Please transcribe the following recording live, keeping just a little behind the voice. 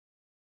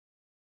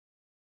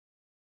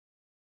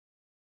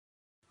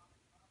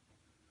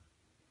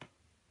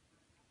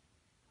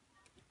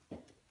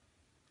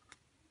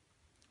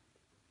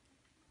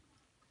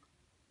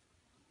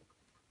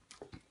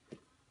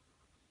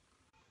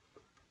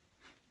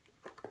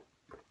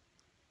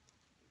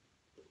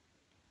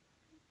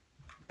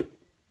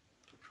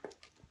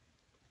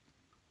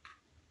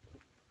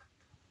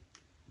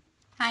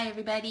Hi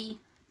everybody.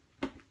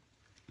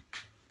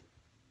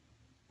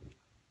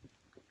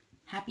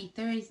 Happy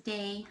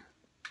Thursday.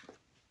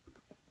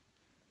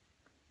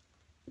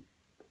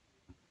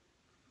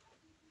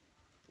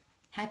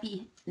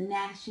 Happy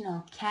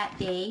National Cat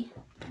Day.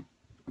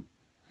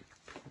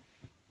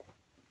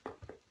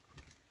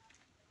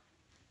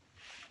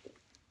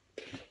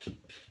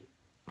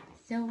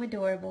 So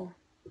adorable.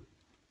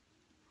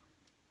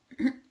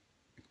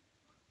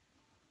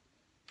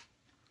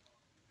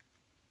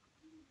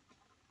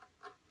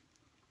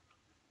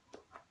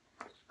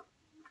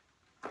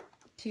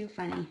 Too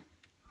funny.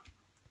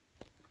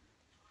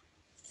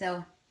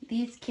 So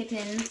these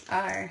kittens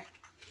are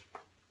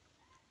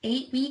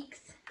 8 weeks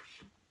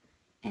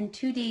and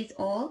 2 days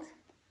old.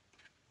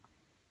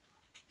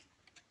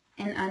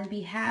 And on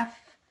behalf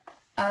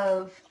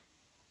of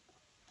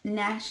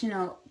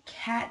National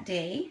Cat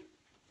Day,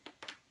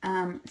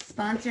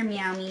 sponsor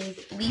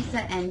Meowmies, Lisa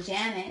and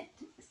Janet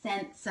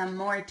sent some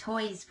more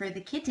toys for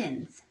the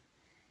kittens.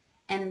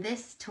 And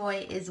this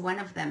toy is one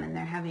of them, and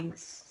they're having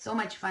so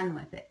much fun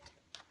with it.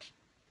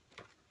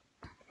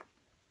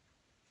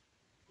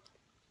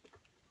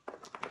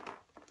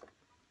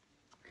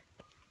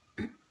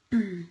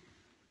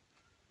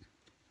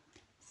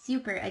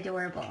 Super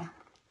adorable.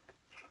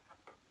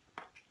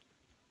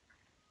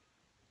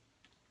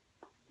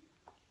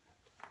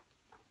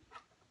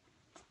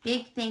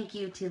 Big thank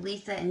you to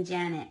Lisa and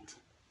Janet.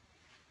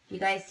 You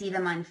guys see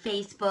them on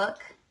Facebook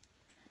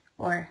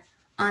or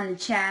on the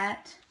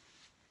chat.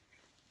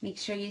 Make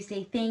sure you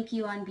say thank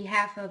you on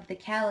behalf of the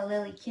Calla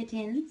Lily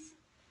kittens.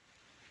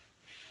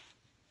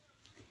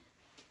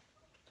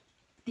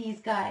 These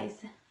guys,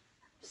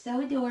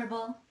 so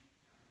adorable.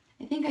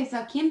 I think I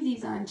saw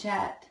Kimsey's on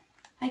chat.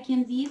 Hi,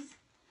 Kimsey's.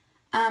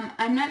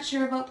 I'm not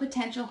sure about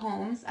potential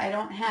homes. I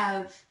don't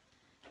have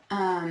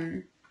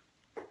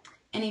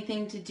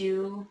anything to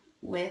do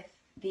with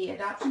the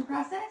adoption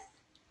process.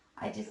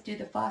 I just do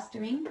the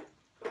fostering.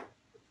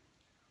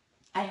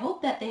 I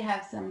hope that they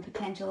have some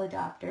potential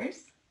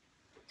adopters.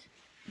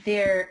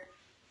 Their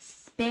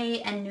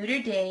spay and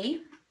neuter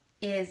day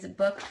is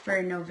booked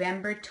for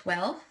November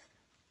 12th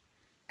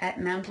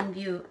at Mountain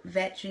View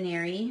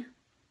Veterinary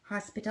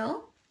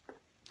Hospital.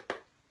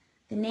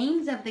 The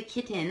names of the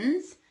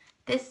kittens,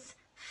 this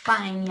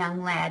fine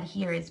young lad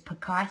here is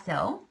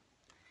Picasso.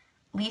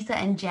 Lisa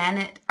and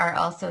Janet are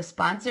also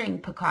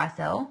sponsoring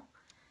Picasso,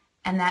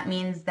 and that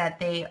means that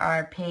they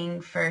are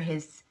paying for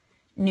his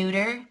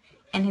neuter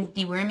and his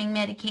deworming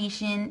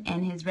medication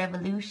and his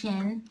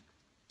revolution.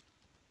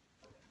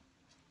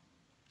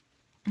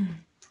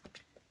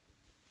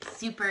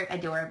 Super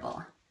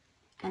adorable.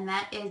 And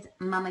that is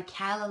Mama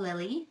Calla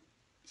Lily.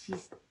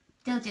 She's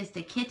still just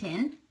a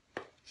kitten.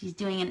 She's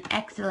doing an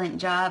excellent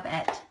job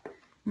at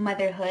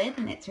motherhood,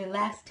 and it's her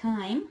last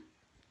time.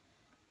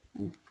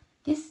 And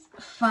this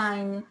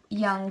fine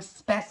young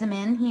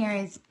specimen here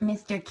is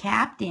Mr.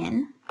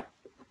 Captain.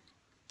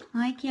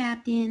 Hi,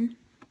 Captain.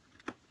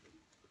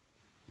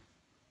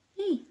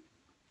 Hey,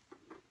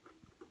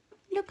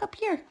 look up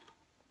here.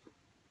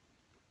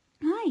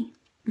 Hi.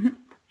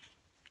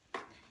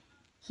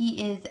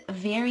 He is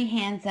very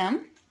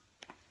handsome.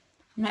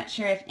 I'm not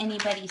sure if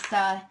anybody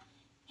saw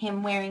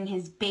him wearing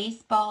his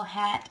baseball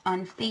hat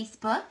on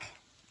Facebook.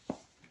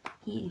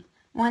 He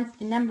wants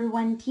the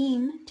 #1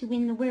 team to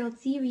win the World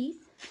Series.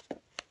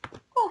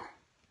 Oh,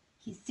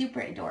 he's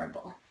super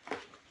adorable.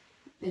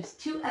 There's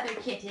 2 other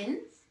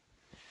kittens.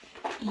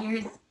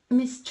 Here's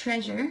Miss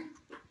Treasure.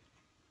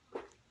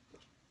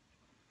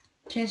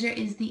 Treasure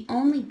is the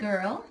only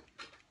girl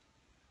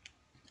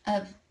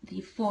of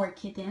the 4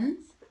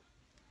 kittens.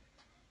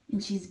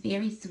 And she's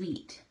very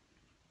sweet.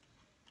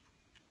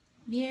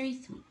 Very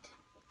sweet.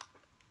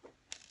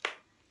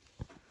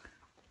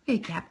 Hey,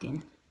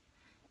 Captain.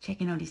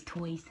 Checking out his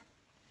toys.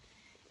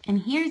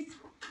 And here's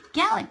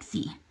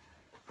Galaxy.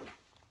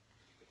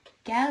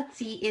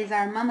 Galaxy is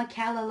our Mama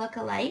Calla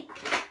look-alike.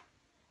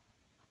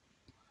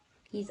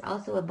 He's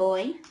also a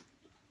boy.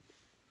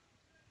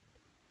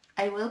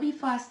 I will be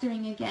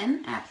fostering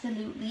again,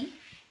 absolutely.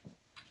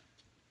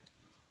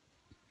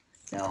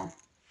 So,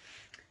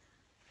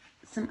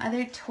 some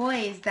other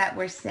toys that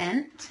were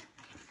sent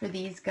for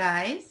these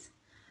guys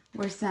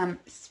were some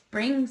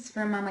springs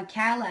for Mama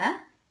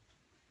Calla.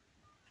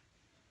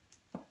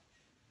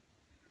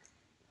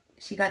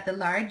 She got the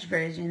large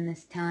version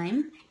this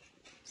time.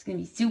 She's going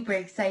to be super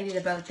excited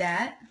about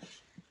that.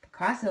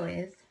 Picasso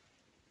is.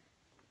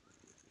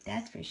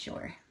 That's for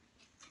sure.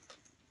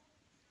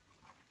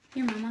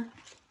 Here, Mama.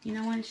 Do you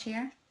not want to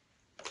share?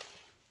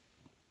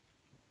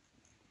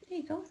 There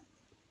you go.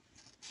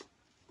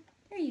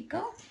 There you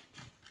go.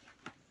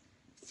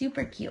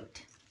 Super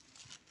cute.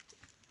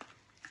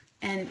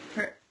 And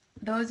for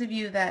those of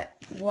you that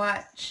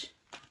watch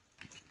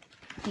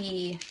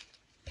the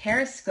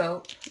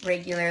Periscope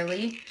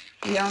regularly,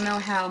 we all know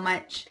how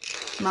much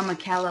Mama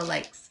Calla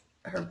likes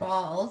her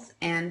balls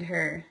and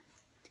her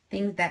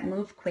things that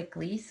move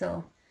quickly.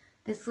 So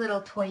this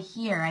little toy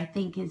here, I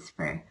think, is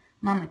for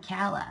Mama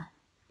Calla.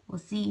 We'll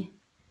see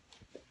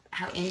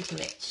how into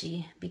it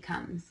she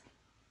becomes.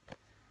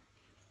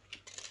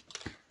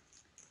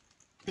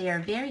 They are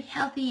very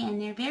healthy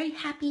and they're very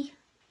happy.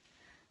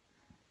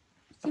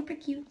 Super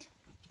cute.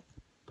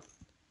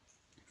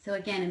 So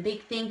again, a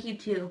big thank you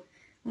to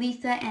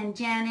Lisa and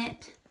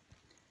Janet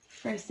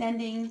for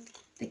sending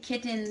the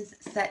kittens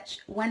such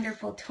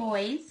wonderful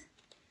toys.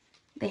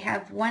 They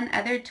have one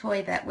other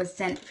toy that was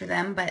sent for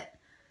them, but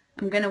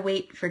I'm going to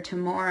wait for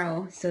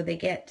tomorrow so they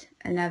get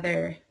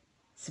another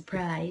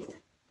surprise.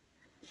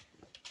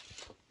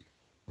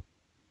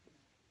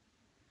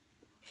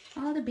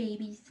 All the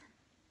babies.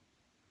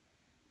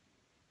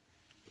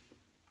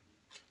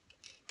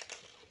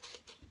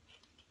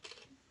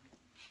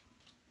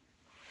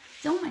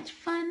 So much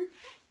fun.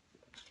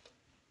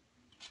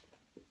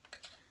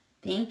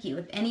 Thank you.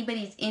 If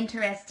anybody's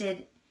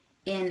interested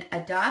in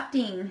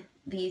adopting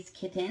these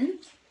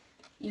kittens,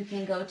 you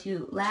can go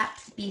to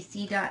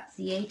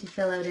lapsbc.ca to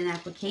fill out an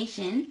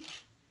application.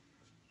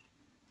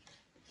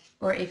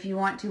 Or if you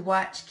want to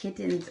watch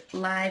kittens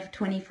live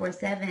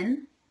 24/7,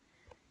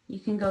 you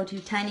can go to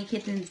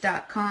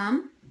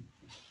tinykittens.com.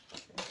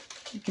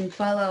 You can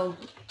follow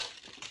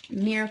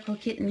Miracle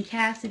Kitten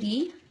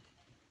Cassidy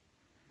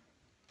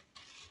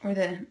or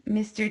the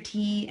Mr.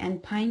 T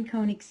and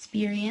Pinecone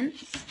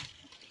Experience.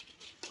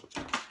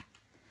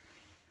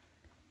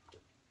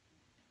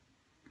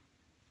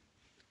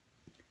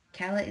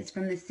 Calla is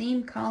from the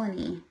same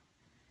colony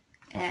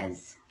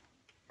as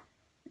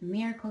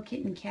Miracle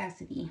Kitten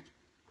Cassidy.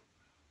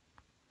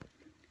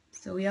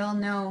 So we all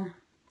know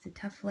it's a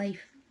tough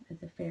life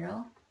as a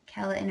feral.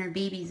 Calla and her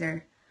babies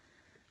are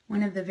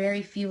one of the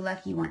very few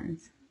lucky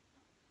ones.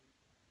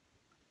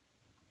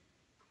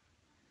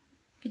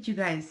 Look at you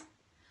guys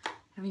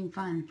having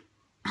fun.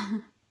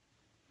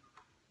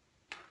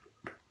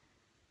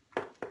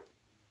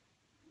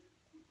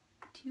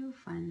 Too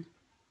fun.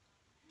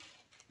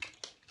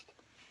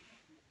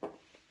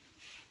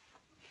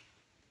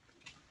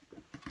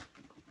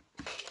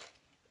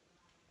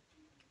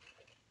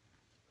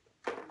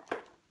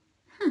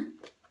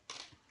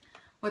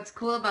 What's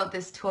cool about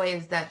this toy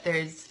is that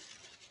there's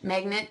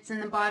magnets in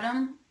the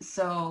bottom,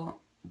 so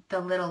the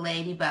little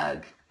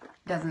ladybug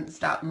doesn't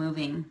stop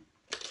moving.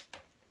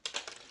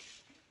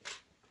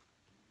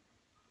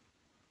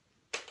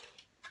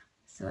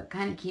 So it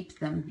kind of keeps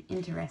them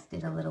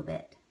interested a little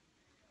bit.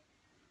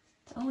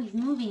 It's always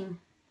moving.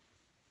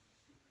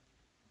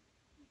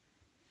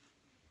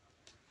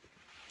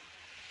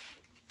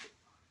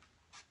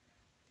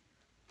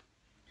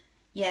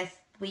 Yes,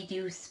 we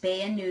do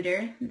spay and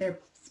neuter. Their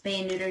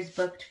spay and neuters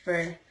booked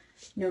for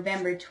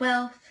November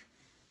 12th.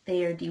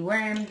 They are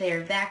dewormed, they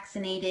are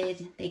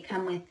vaccinated. They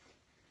come with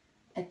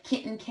a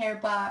kitten care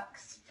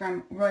box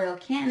from Royal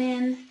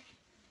Canin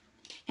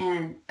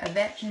and a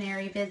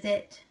veterinary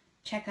visit,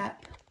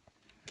 checkup,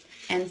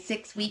 and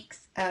 6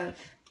 weeks of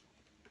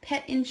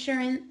pet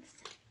insurance.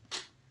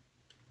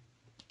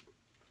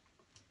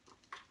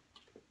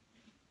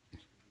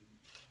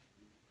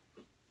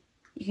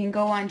 You can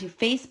go on to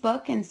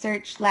Facebook and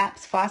search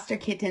Laps Foster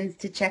Kittens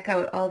to check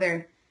out all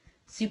their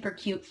super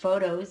cute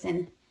photos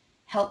and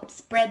help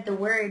spread the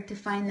word to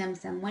find them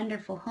some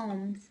wonderful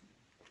homes,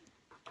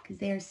 because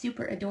they are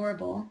super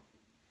adorable.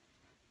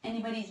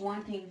 Anybody's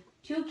wanting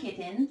 2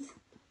 kittens,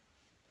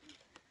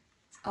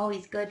 it's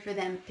always good for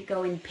them to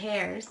go in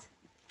pairs.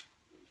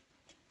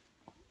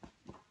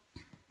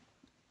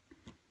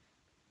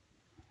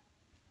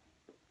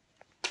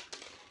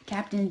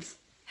 Captain's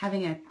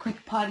having a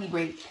quick potty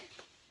break.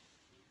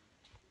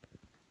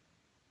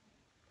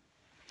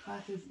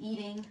 Cross is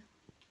eating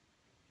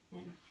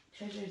and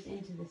Treasure's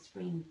into the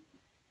spring.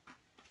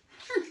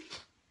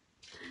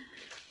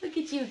 Look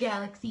at you,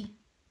 Galaxy.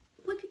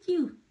 Look at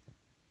you.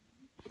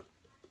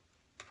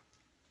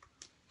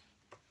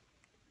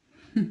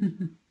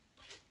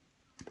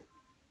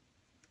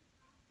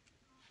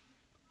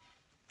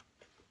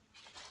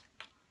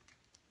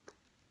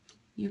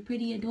 You're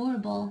pretty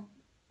adorable.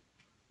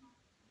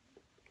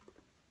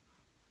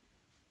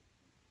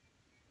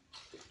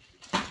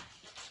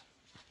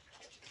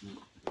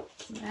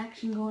 Some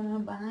action going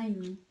on behind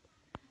me.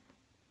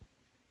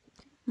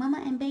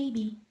 Mama and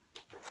baby.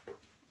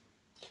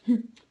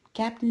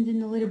 Captain's in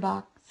the litter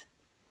box.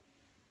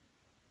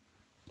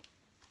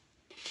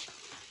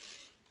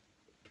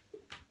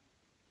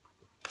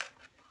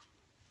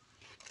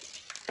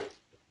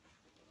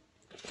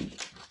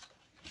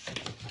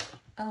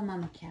 Oh,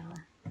 Mama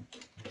Calla,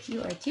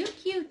 you are too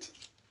cute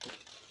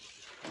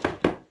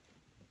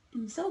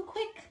and so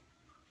quick.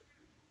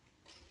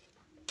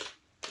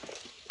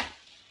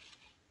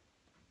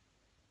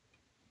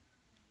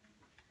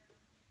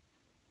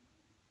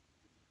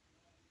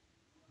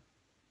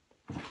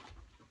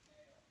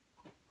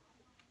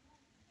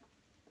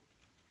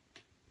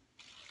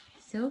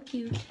 So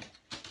cute.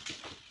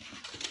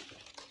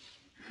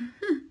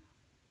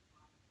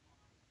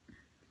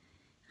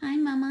 Hi,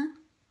 Mama.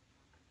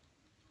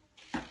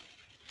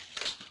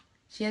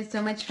 She has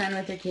so much fun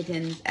with her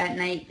kittens. At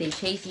night, they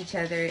chase each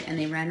other and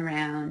they run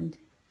around.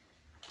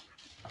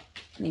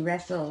 And they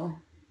wrestle.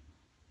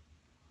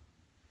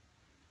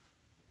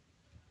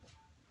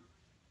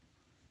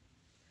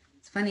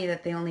 It's funny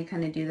that they only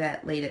kind of do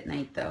that late at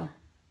night, though.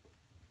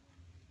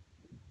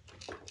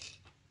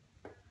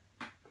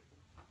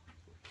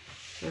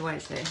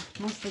 otherwise they're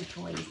mostly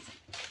toys.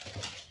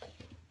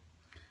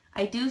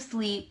 I do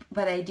sleep,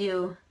 but I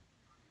do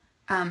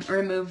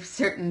remove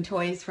certain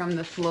toys from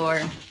the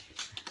floor,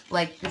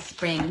 like the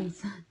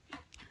springs,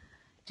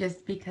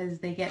 just because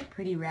they get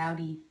pretty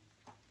rowdy.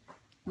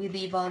 We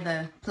leave all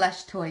the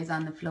plush toys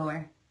on the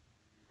floor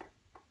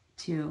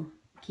to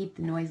keep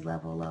the noise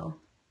level low.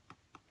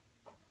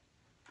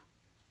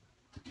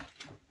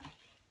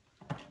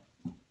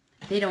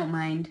 They don't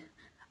mind.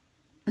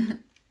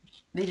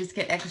 They just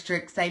get extra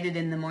excited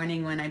in the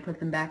morning when I put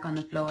them back on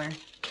the floor.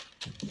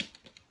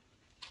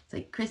 It's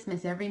like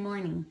Christmas every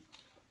morning.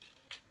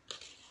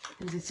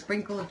 There's a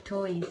sprinkle of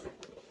toys.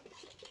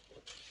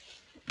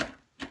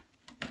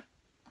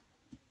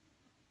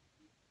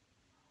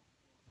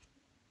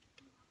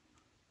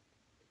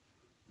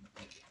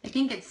 I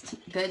think it's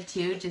good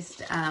too, just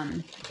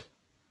to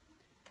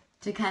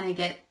kind of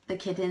get the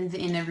kittens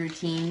in a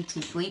routine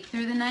to sleep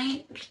through the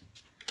night.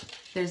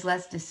 There's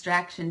less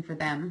distraction for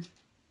them.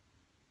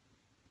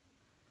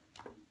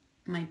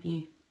 Might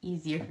be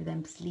easier for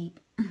them to sleep.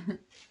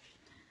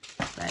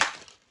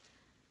 But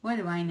what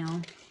do I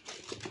know?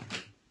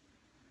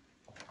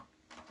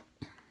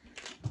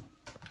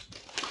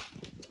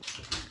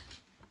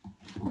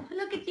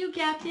 Look at you,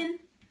 Captain.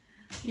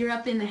 You're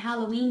up in the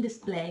Halloween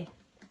display.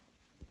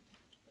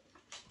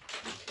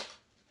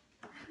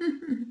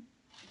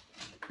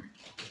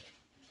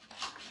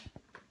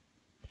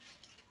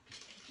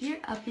 You're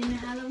up in the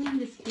Halloween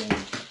display.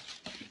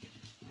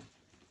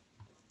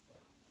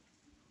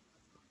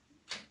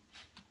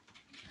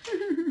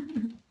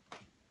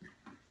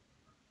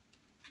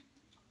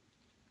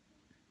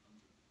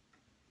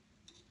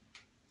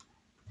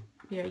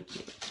 Very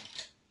cute.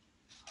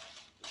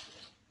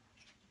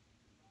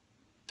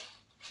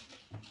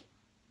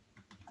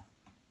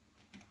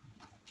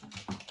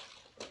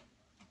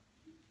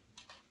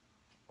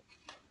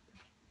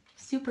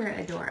 Super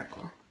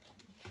adorable.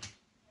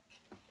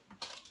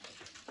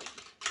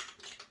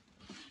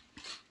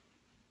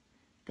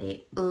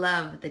 They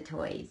love the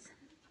toys.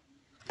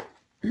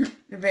 They're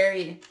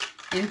very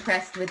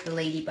impressed with the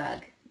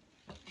ladybug.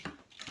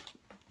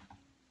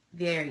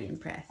 Very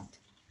impressed.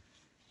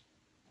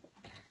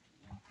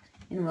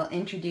 And we'll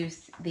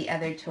introduce the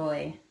other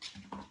toy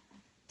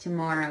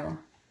tomorrow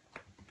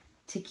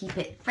to keep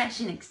it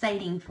fresh and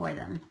exciting for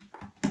them.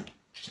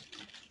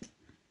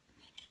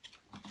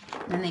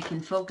 Then they can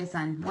focus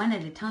on one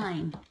at a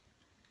time.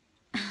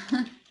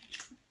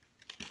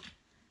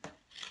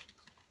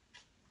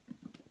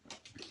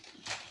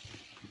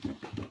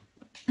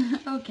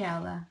 Oh,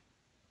 Calla.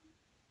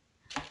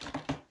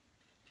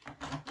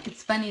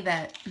 It's funny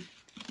that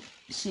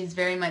she's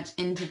very much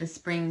into the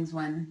springs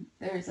when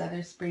there's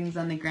other springs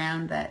on the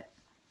ground that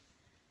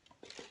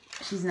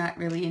she's not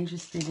really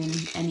interested in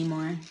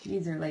anymore.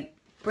 These are like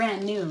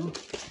brand new.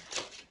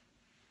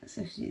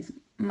 So she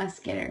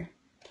must get her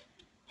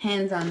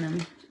hands on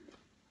them.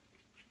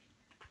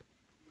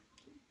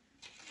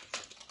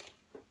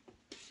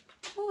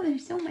 Oh, they're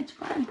so much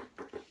fun.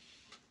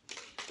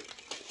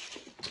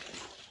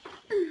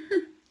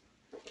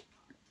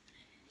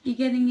 You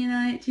getting in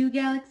on it too,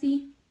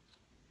 Galaxy?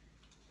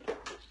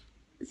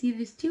 See,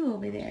 there's two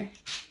over there.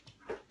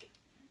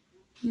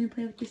 You gonna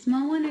play with the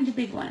small one or the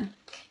big one?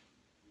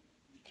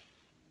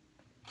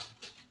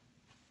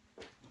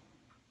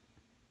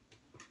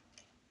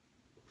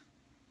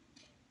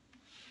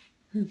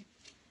 And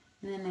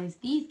then there's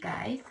these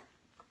guys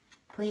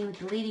playing with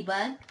the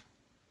ladybug.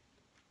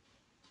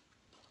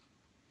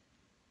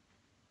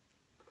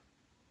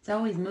 It's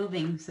always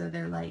moving, so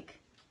they're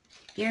like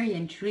very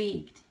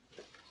intrigued.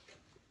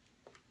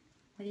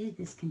 What is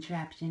this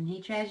contraption? Hey,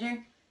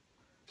 Treasure?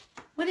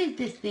 What is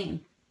this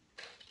thing?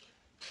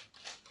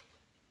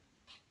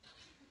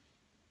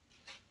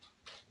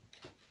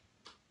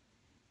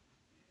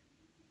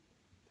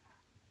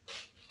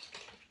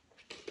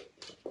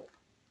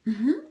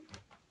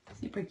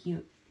 Super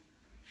cute.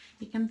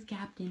 Here comes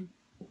Captain.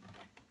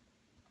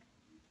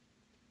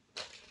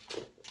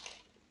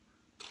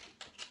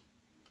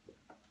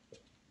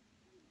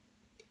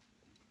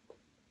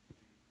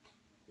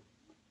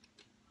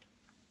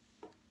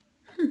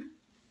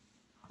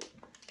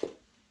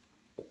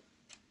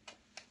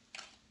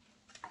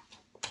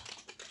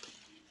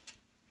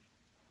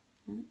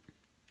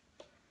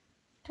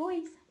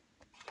 Toys.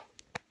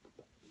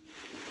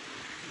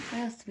 What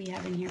else do we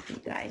have in here for you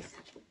guys?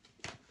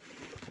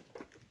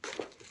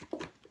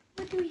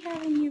 What do we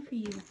have in here for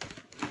you?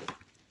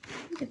 I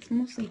think it's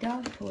mostly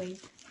dog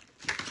toys.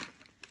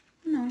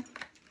 No.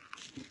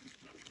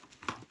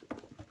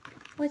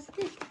 What's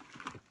this?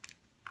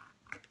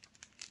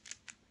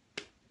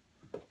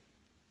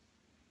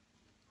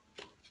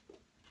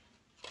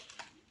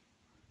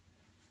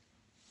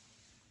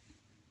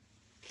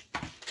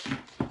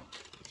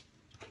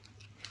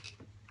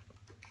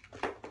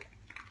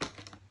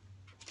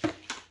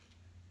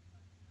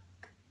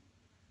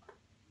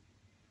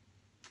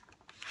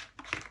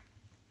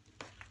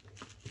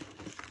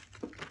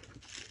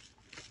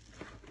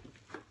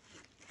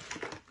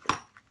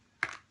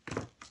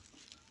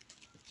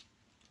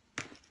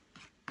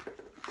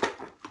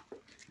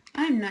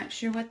 not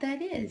sure what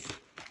that is.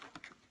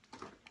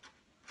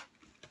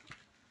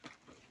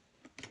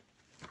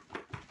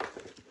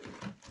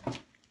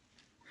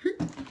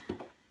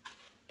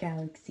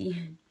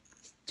 Galaxy.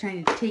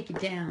 Trying to take it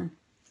down.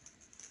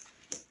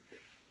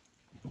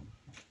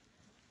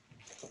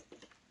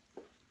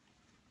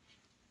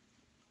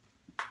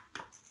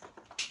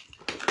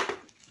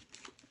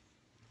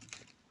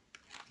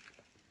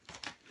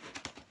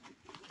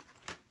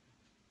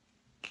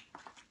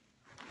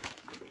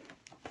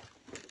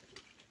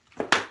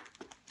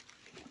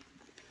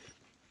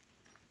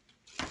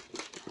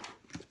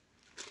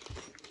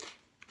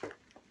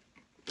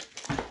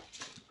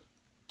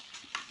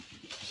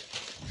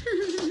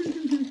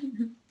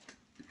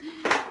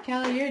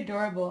 Calla, you're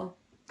adorable.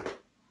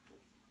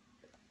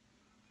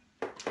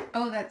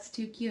 Oh, that's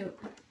too cute.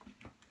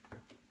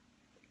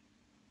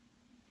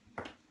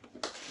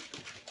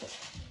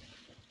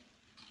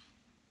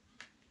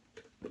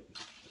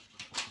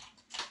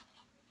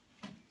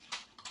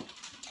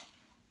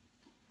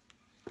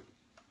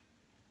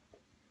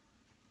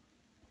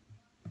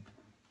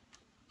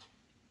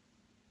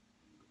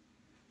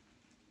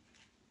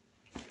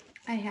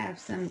 I have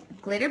some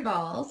glitter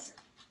balls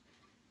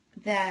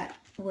that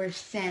were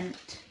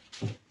sent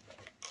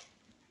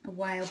a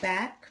while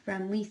back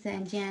from Lisa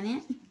and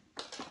Janet.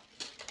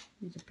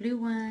 There's a blue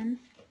one,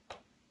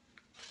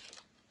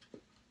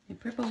 a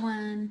purple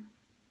one,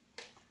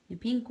 a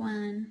pink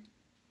one,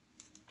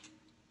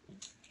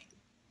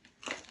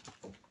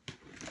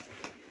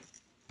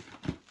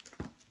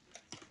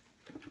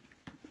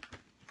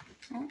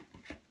 oh.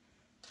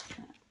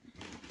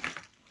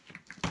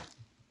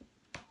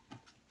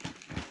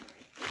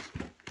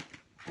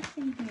 What's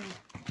in here?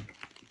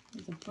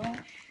 There's a brush.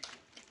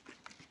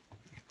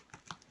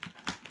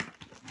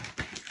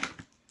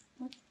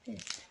 What's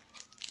this?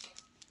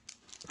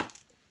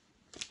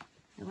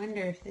 I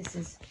wonder if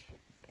this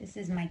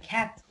is my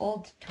cat's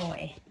old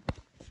toy.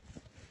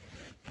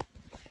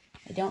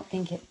 I don't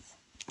think it's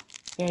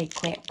very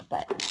quick,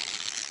 but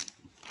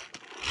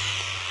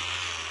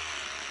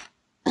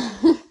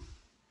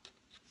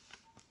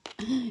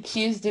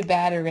she used to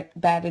bat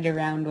it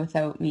around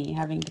without me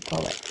having to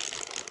pull it.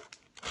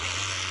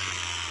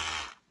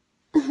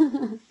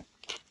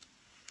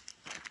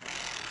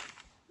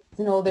 It's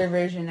an older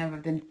version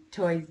of the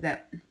toys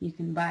that you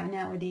can buy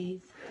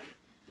nowadays.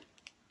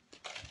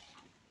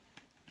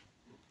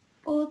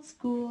 Old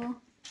school.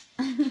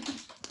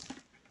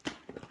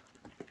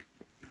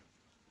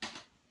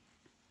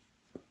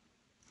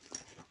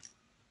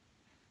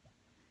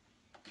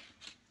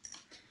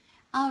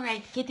 All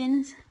right,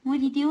 kittens, what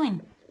are you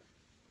doing?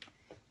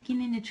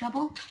 Getting into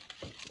trouble?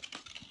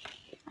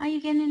 Are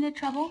you getting into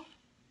trouble?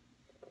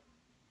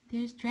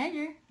 There's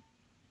treasure.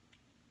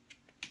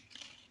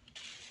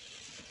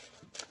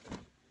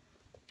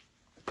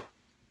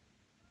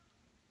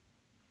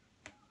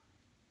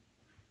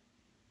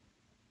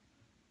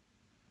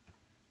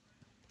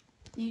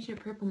 There's your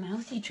purple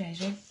mousy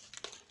treasure.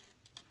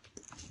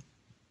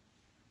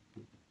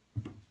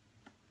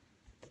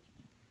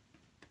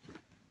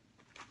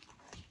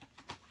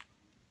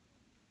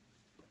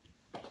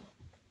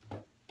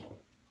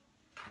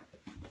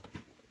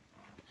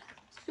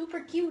 Super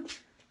cute.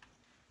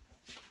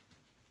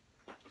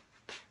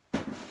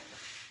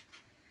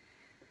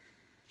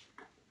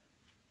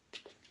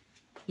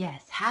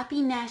 Yes,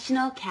 happy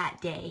National Cat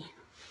Day.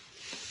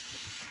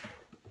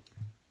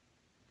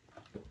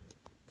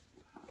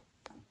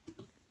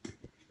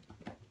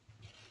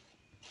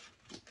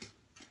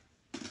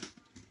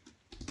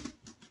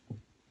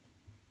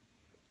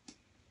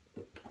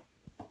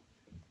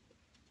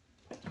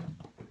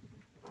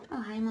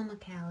 Oh, hi, Mama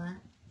Calla.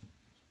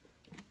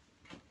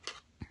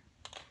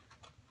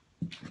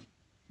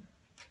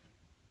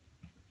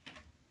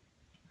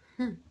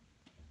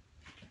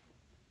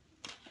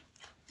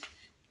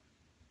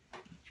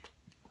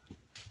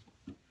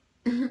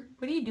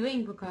 What are you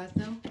doing,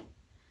 Picasso?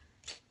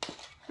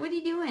 What are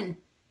you doing?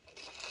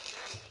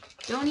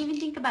 Don't even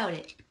think about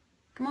it.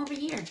 Come over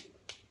here.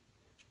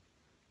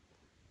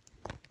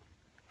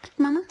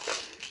 Mama?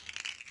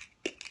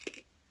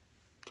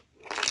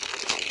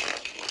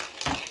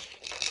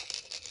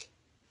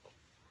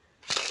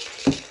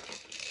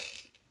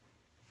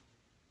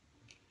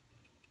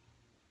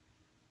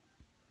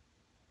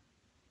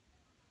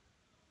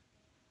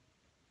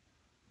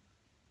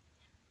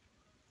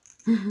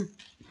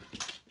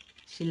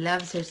 She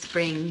loves her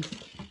springs.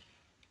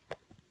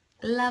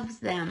 Loves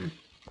them.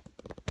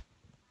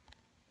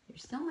 They're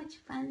so much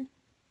fun.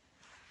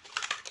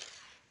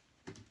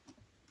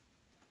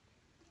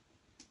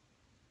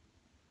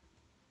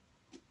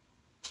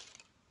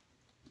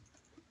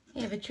 I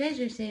have a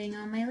treasure sitting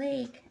on my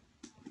leg.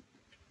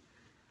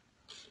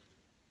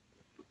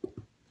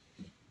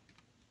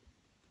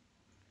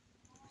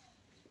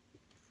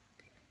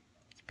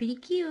 It's pretty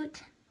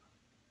cute.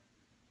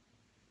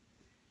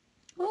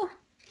 Oh,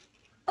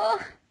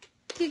 oh,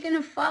 you're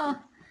gonna fall.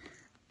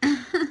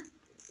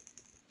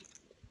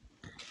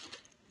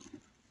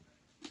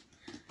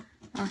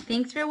 Oh,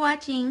 thanks for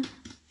watching.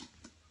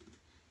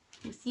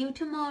 We'll see you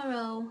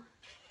tomorrow.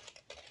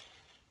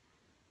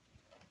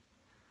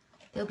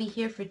 They'll be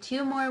here for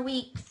 2 more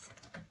weeks.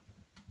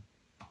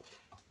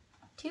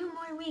 2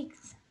 more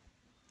weeks.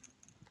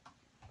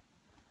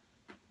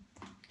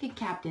 Look at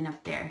Captain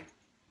up there.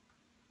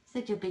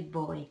 Such a big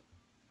boy.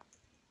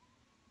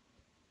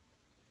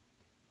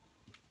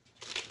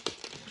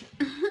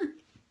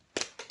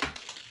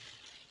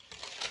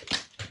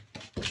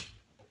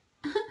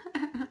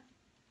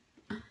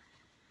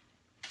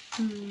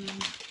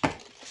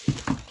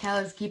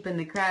 Calla's keeping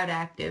the crowd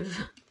active.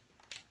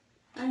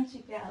 Aren't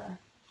you, Calla?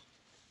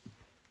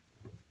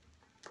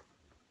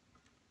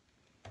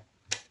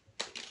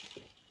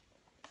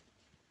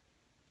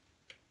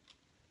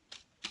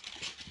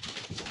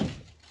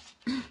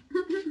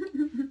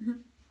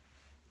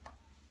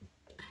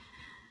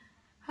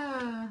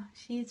 Oh,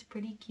 she's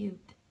pretty cute.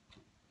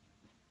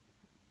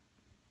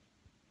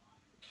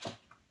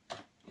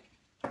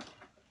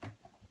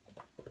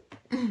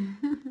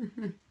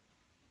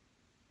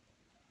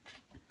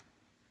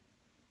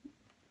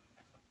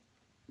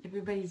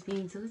 Everybody's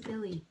being so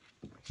silly.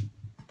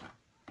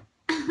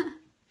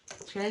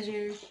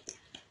 Treasure.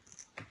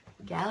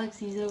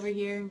 Galaxy's over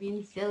here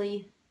being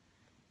silly.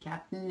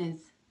 Captain is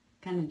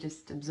kind of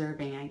just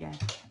observing, I guess.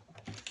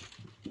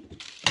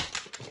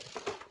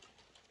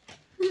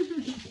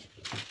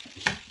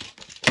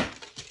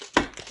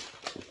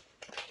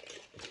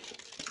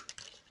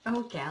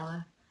 Oh,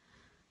 Calla.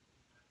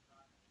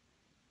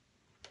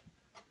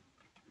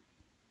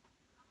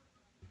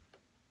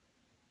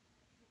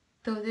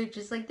 Those are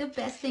just like the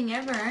best thing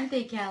ever, aren't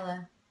they,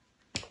 Calla?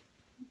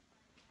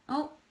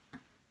 Oh,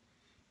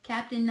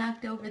 Captain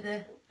knocked over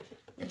the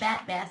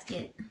bat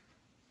basket.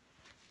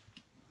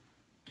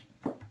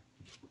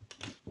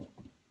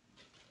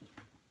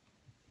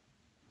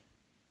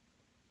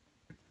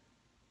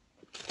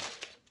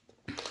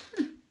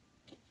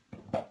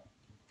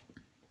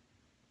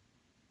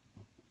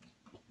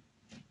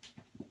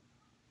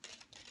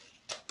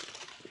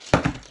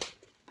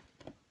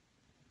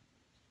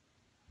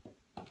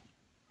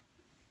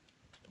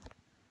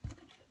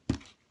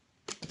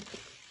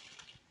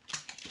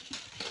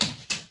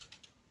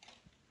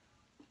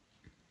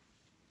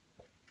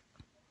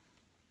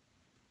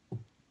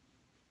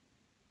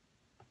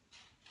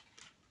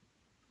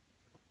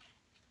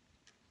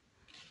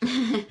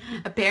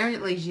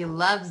 Apparently she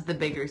loves the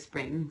bigger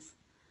springs.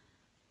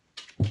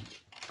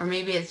 Or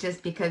maybe it's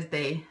just because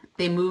they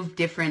move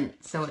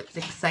different, so it's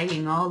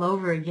exciting all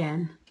over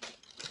again.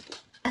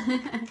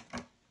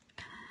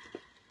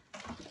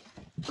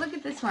 Look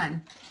at this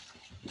one.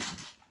 Are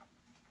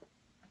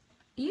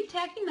you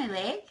attacking my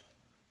leg?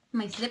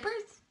 My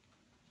slippers?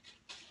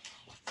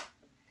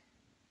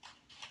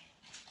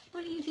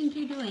 What do you think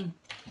you're doing?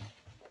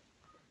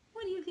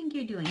 What do you think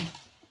you're doing?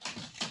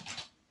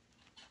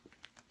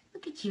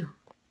 Look at you.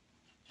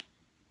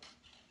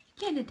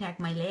 You can't attack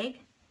my leg.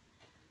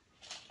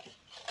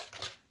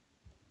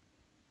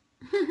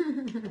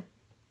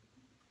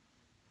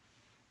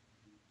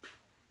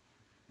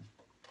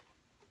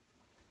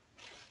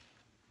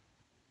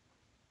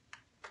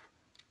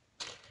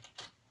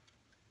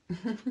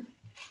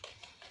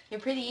 You're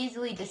pretty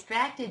easily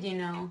distracted, you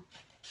know.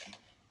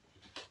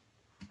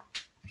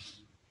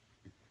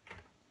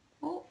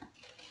 Oh,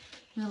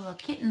 a little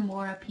kitten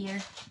war up here.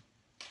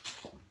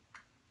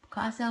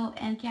 Picasso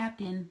and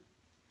Captain.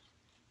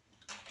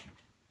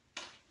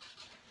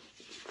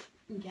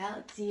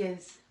 Galaxy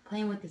is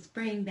playing with the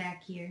spring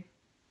back here.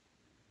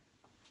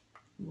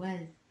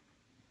 Was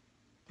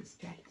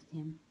distracted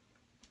him.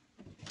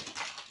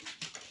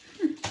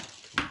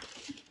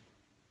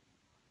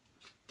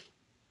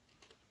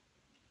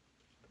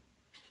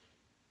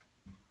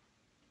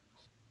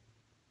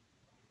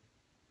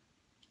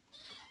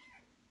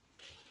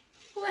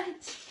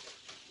 What?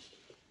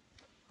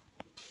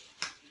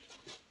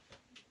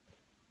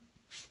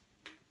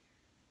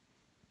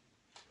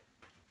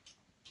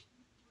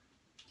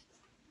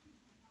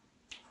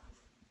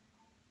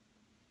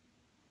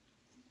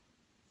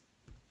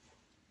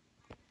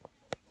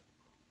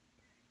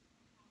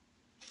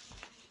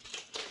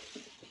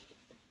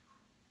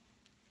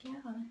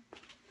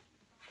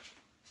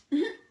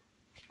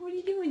 What are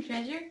you doing,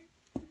 Treasure?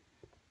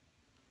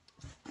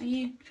 Are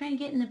you trying to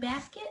get in the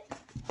basket?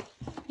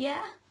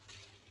 Yeah?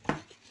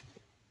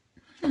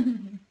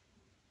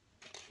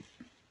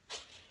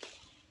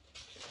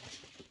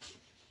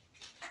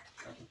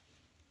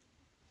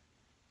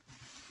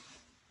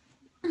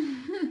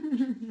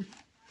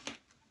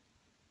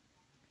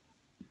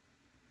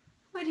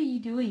 What are you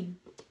doing?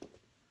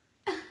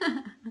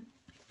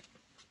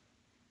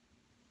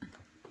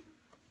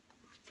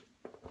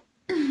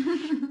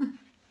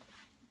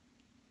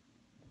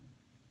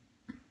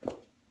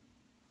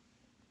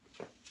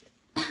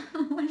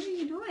 What are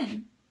you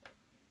doing?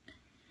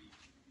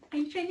 Are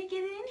you trying to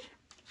get in?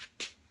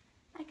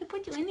 I could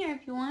put you in there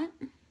if you want.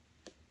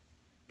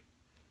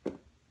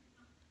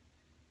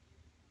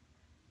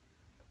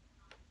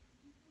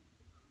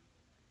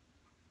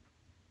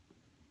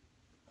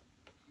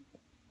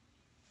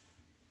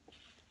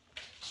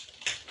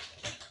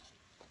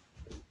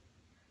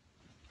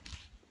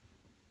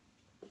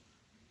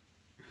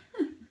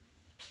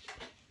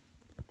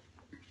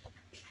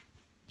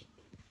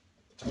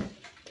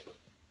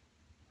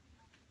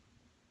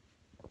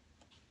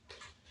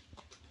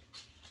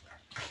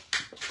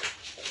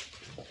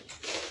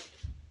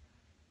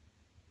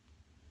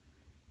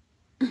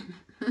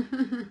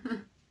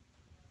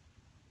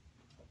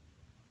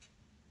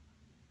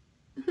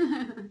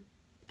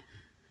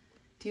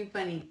 Too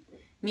funny.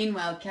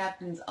 Meanwhile,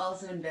 Captain's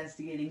also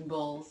investigating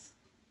bowls.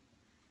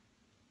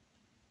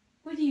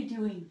 What are you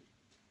doing?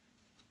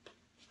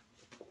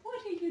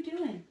 What are you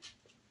doing?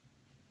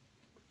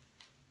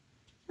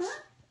 Huh?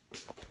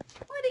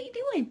 What are you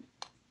doing?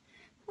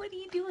 What are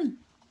you doing?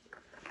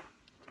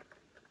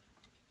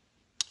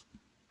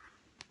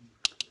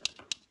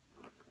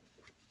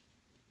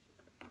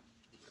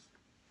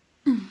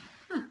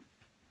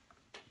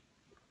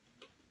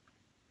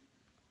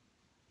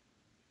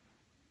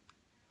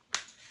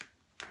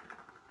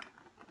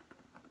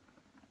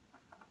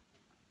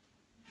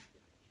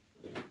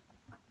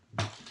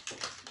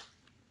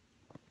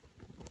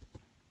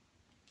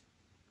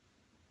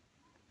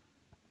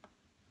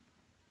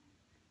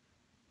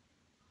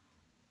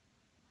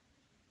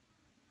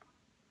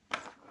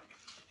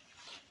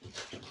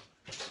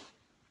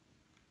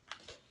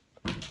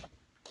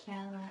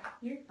 Calla,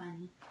 you're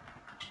funny.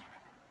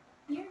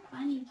 You're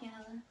funny,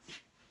 Calla.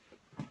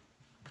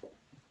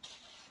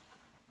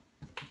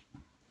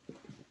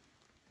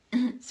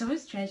 So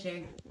is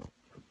Treasure.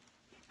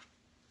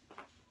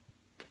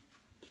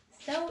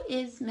 So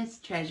is Miss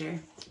Treasure.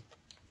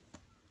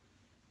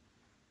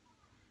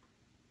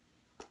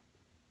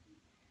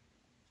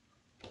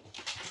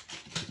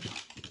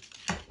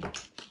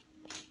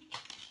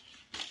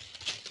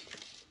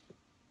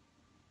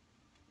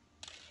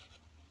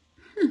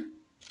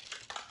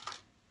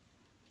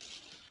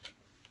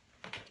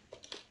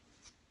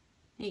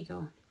 There you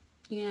go.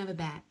 You can have it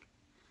back.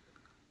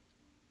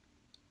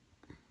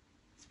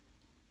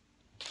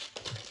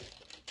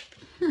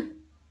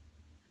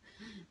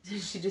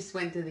 She just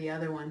went to the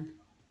other one.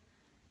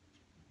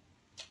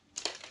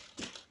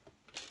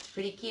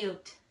 Pretty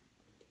cute.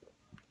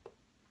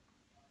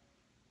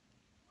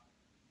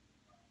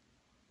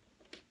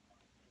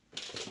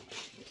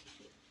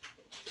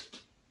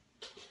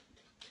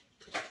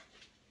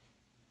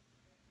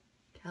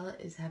 Calla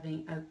is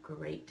having a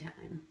great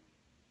time.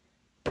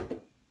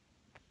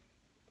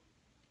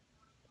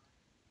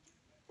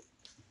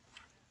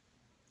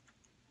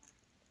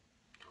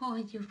 Oh,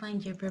 did you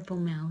find your purple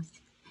mouse?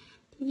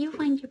 Did you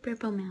find your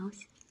purple mouse?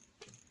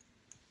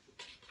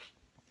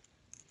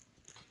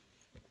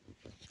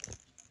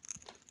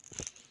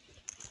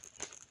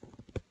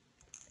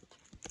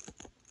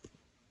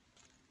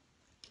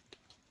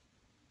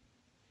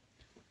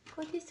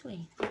 Go this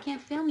way. I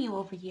can't film you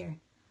over here.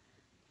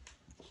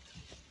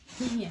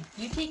 Yeah,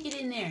 you take it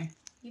in there.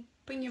 You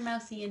bring your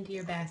mousey into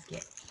your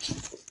basket.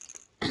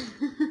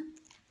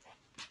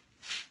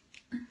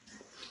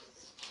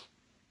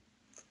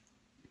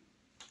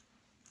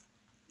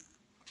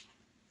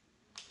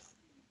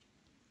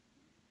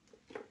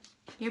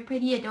 You're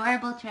pretty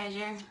adorable,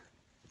 Treasure.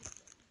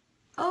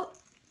 Oh,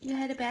 you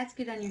had a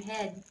basket on your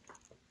head.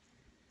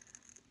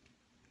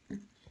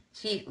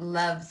 She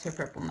loves her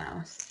purple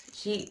mouse.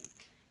 She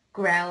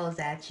growls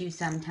at you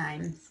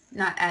sometimes.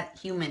 Not at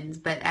humans,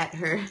 but at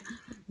her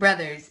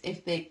brothers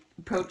if they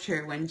approach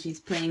her when she's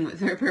playing with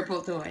her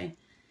purple toy.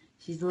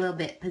 She's a little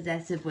bit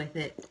possessive with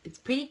it. It's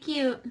pretty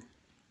cute.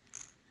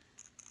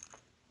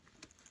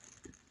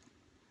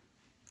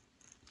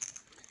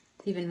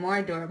 It's even more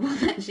adorable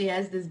that she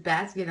has this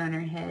basket on her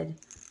head.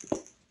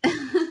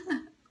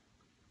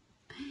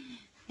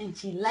 And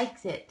she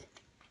likes it.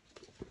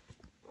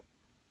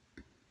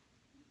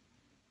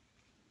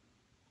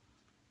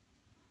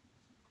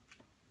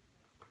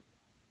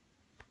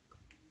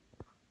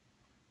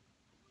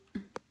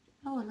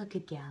 Oh, look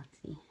at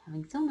Galaxy,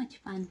 having so much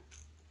fun.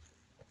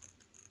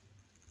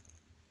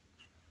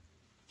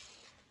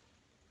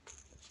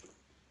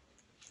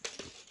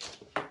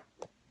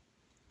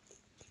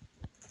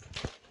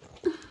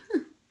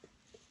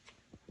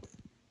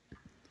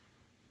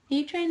 Are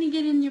you trying to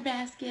get in your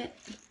basket?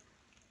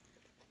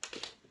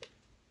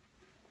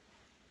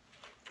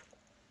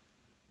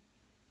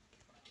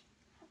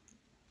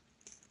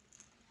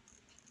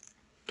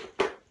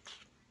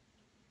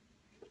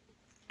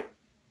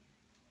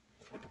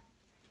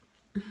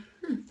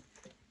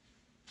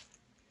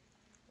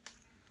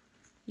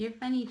 You're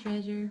funny,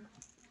 Treasure.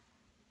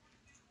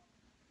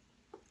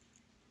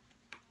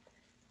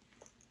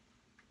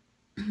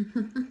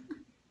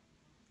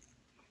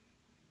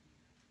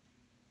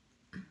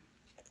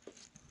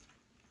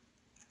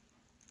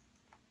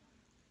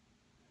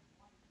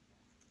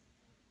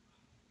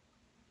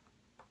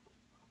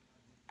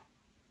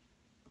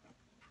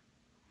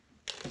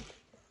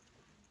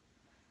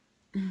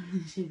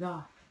 She's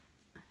off.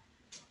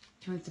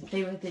 She wants to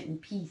play with it in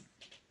peace.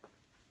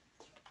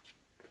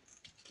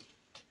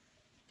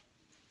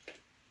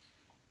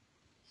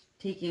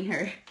 Taking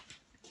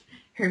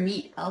her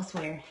meat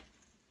elsewhere.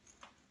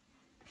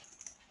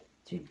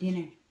 It's her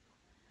dinner.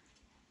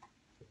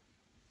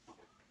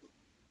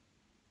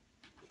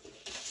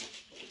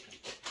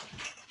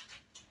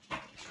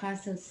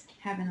 Casso's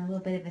having a little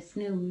bit of a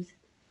snooze.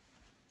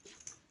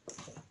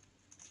 It's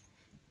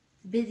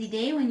a busy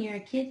day when you're a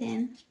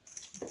kitten.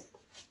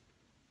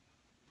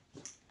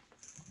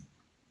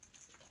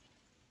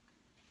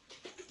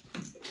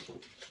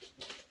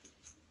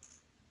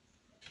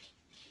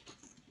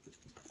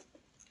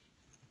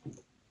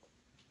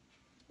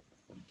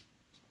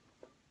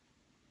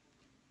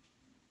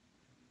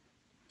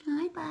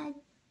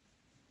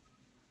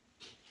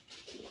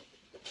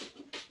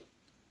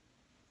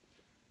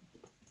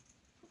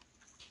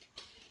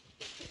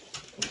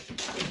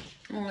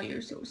 Oh,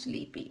 you're so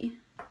sleepy.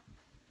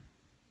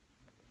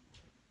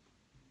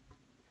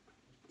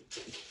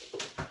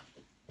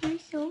 You're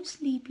so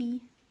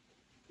sleepy.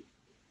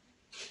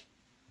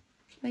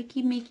 I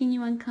keep making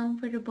you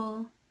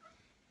uncomfortable.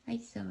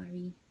 I'm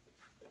sorry.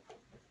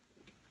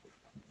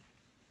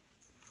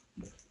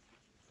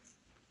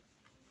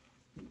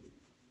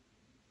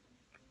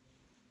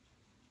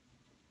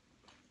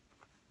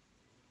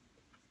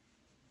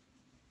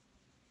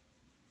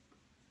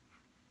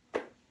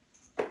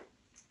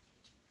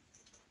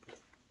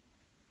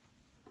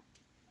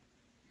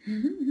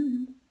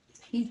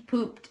 He's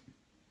pooped.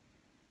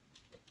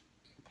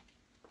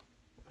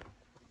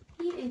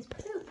 He is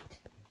pooped.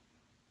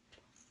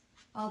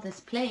 All this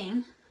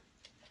playing.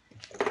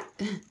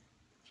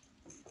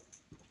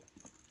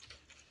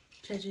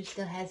 Treasure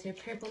still has her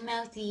purple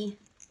mousy.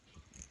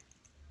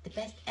 The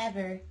best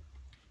ever.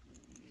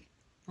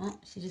 Oh,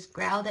 she just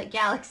growled at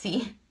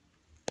Galaxy.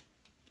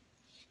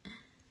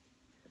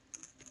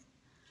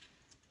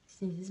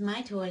 This is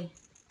my toy.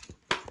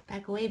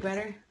 Back away,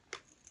 brother.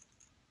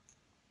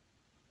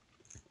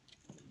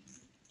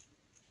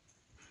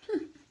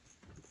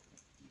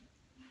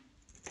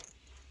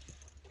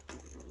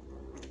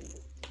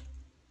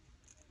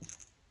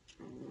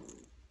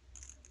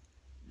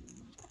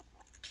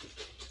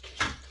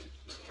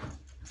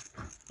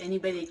 If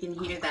anybody can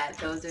hear that,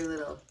 those are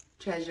little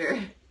Treasure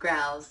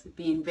growls,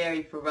 being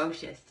very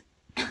ferocious.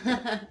 She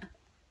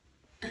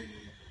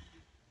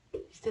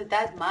said,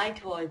 that's my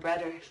toy,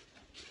 brother.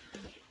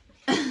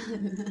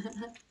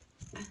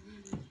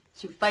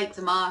 She fights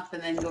him off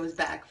and then goes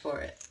back for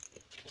it.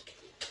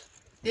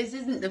 This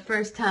isn't the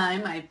first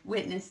time I've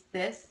witnessed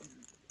this.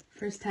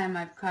 First time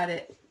I've caught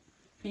it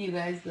for you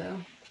guys, though.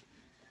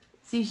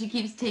 See, she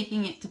keeps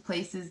taking it to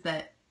places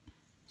that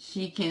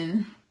she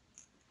can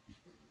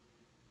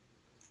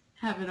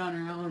have it on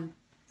her own.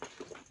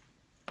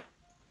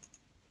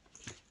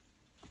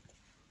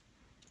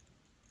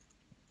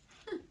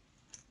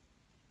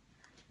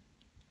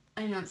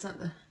 I know it's not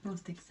the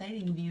most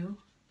exciting view,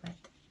 but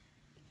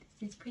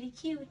this is pretty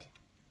cute.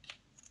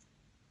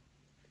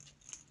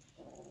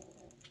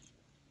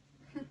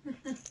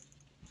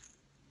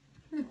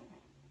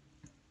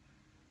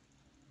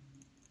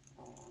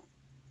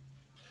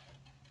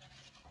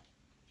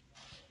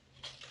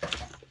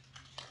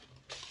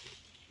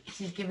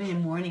 She's giving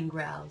him warning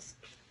growls.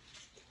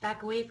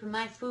 Back away from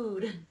my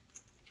food.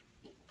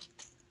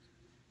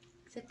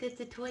 Except it's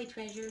a toy,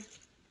 Treasure.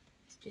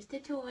 It's just a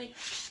toy.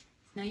 It's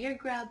not your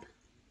grub.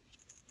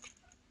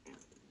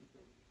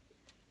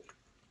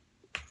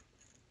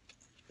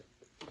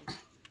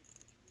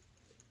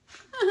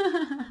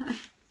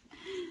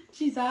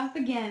 She's off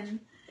again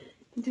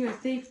into a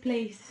safe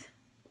place.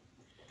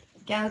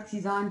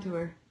 Galaxy's on to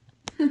her.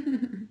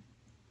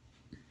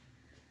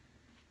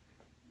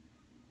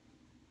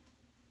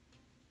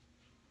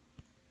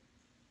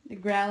 The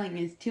growling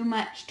is too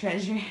much,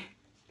 Treasure.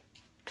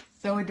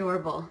 So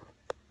adorable.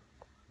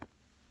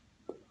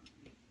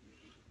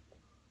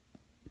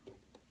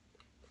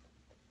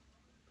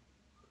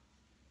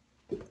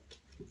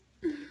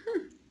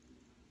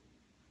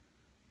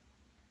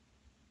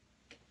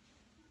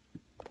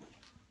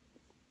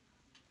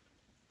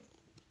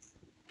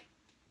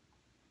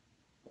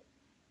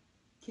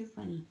 Too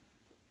funny.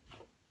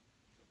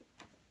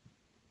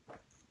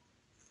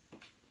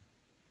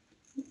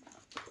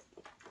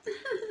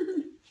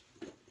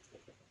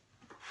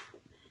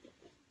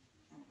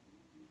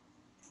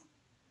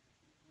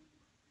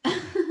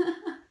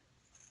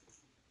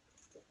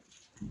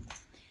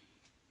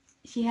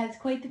 She has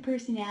quite the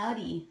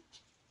personality.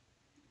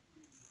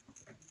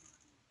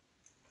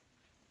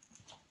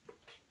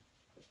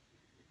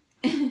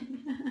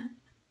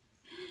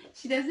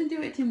 She doesn't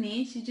do it to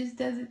me, she just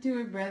does it to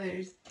her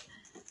brothers.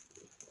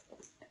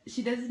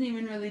 She doesn't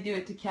even really do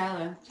it to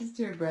Calla, just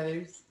to her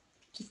brothers.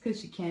 Just because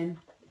she can.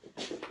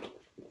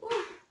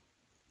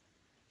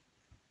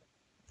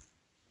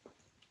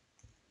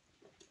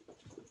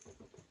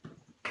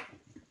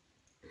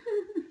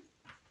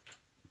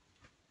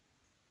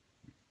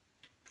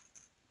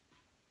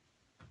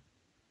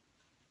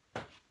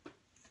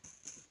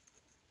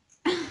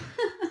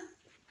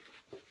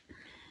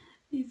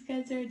 These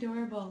guys are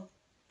adorable.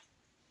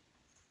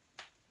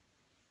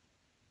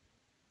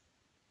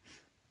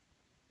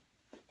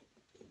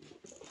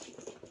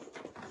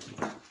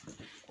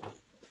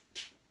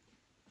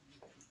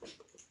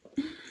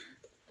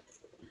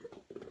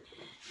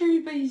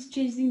 Everybody's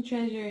chasing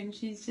Treasure and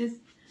she's just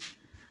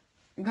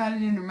got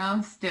it in her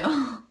mouth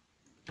still.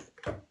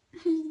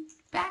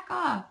 Back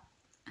off.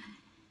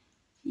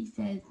 She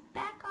says,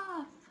 back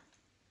off.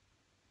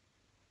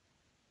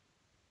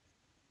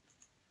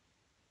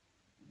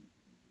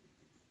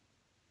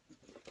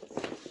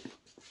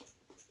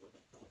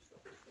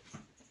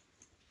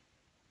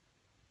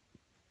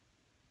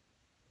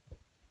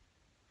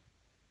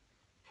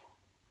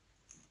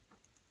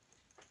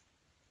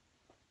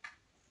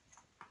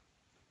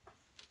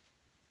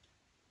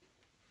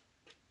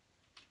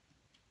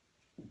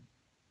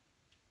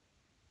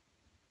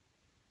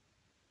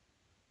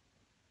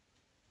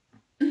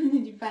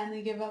 Did you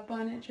finally give up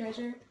on it,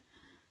 Treasure?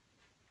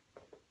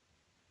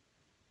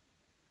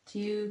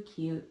 Too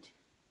cute.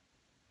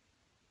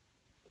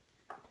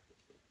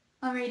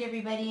 Alright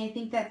everybody, I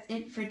think that's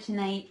it for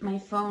tonight. My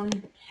phone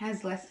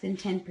has less than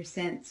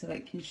 10%, so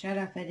it can shut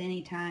off at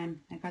any time.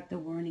 I got the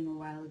warning a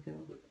while ago.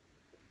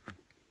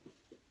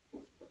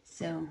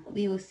 So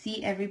we will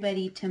see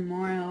everybody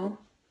tomorrow.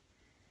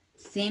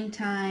 Same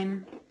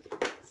time,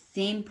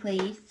 same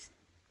place.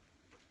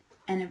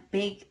 And a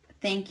big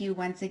thank you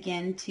once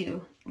again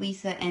to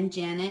Lisa and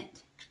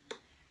Janet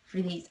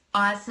for these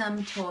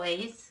awesome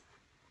toys.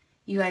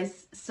 You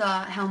guys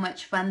saw how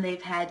much fun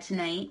they've had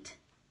tonight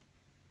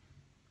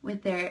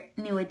with their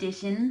new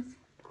additions.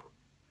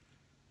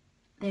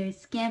 They're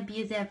as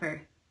scampy as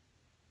ever.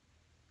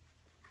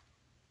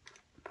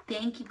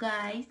 Thank you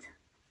guys.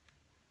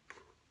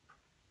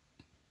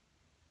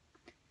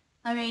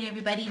 Alright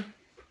everybody.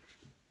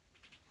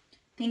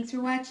 Thanks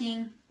for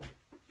watching.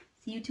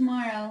 See you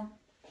tomorrow.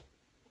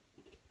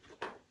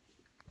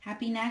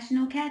 Happy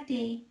National Cat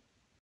Day.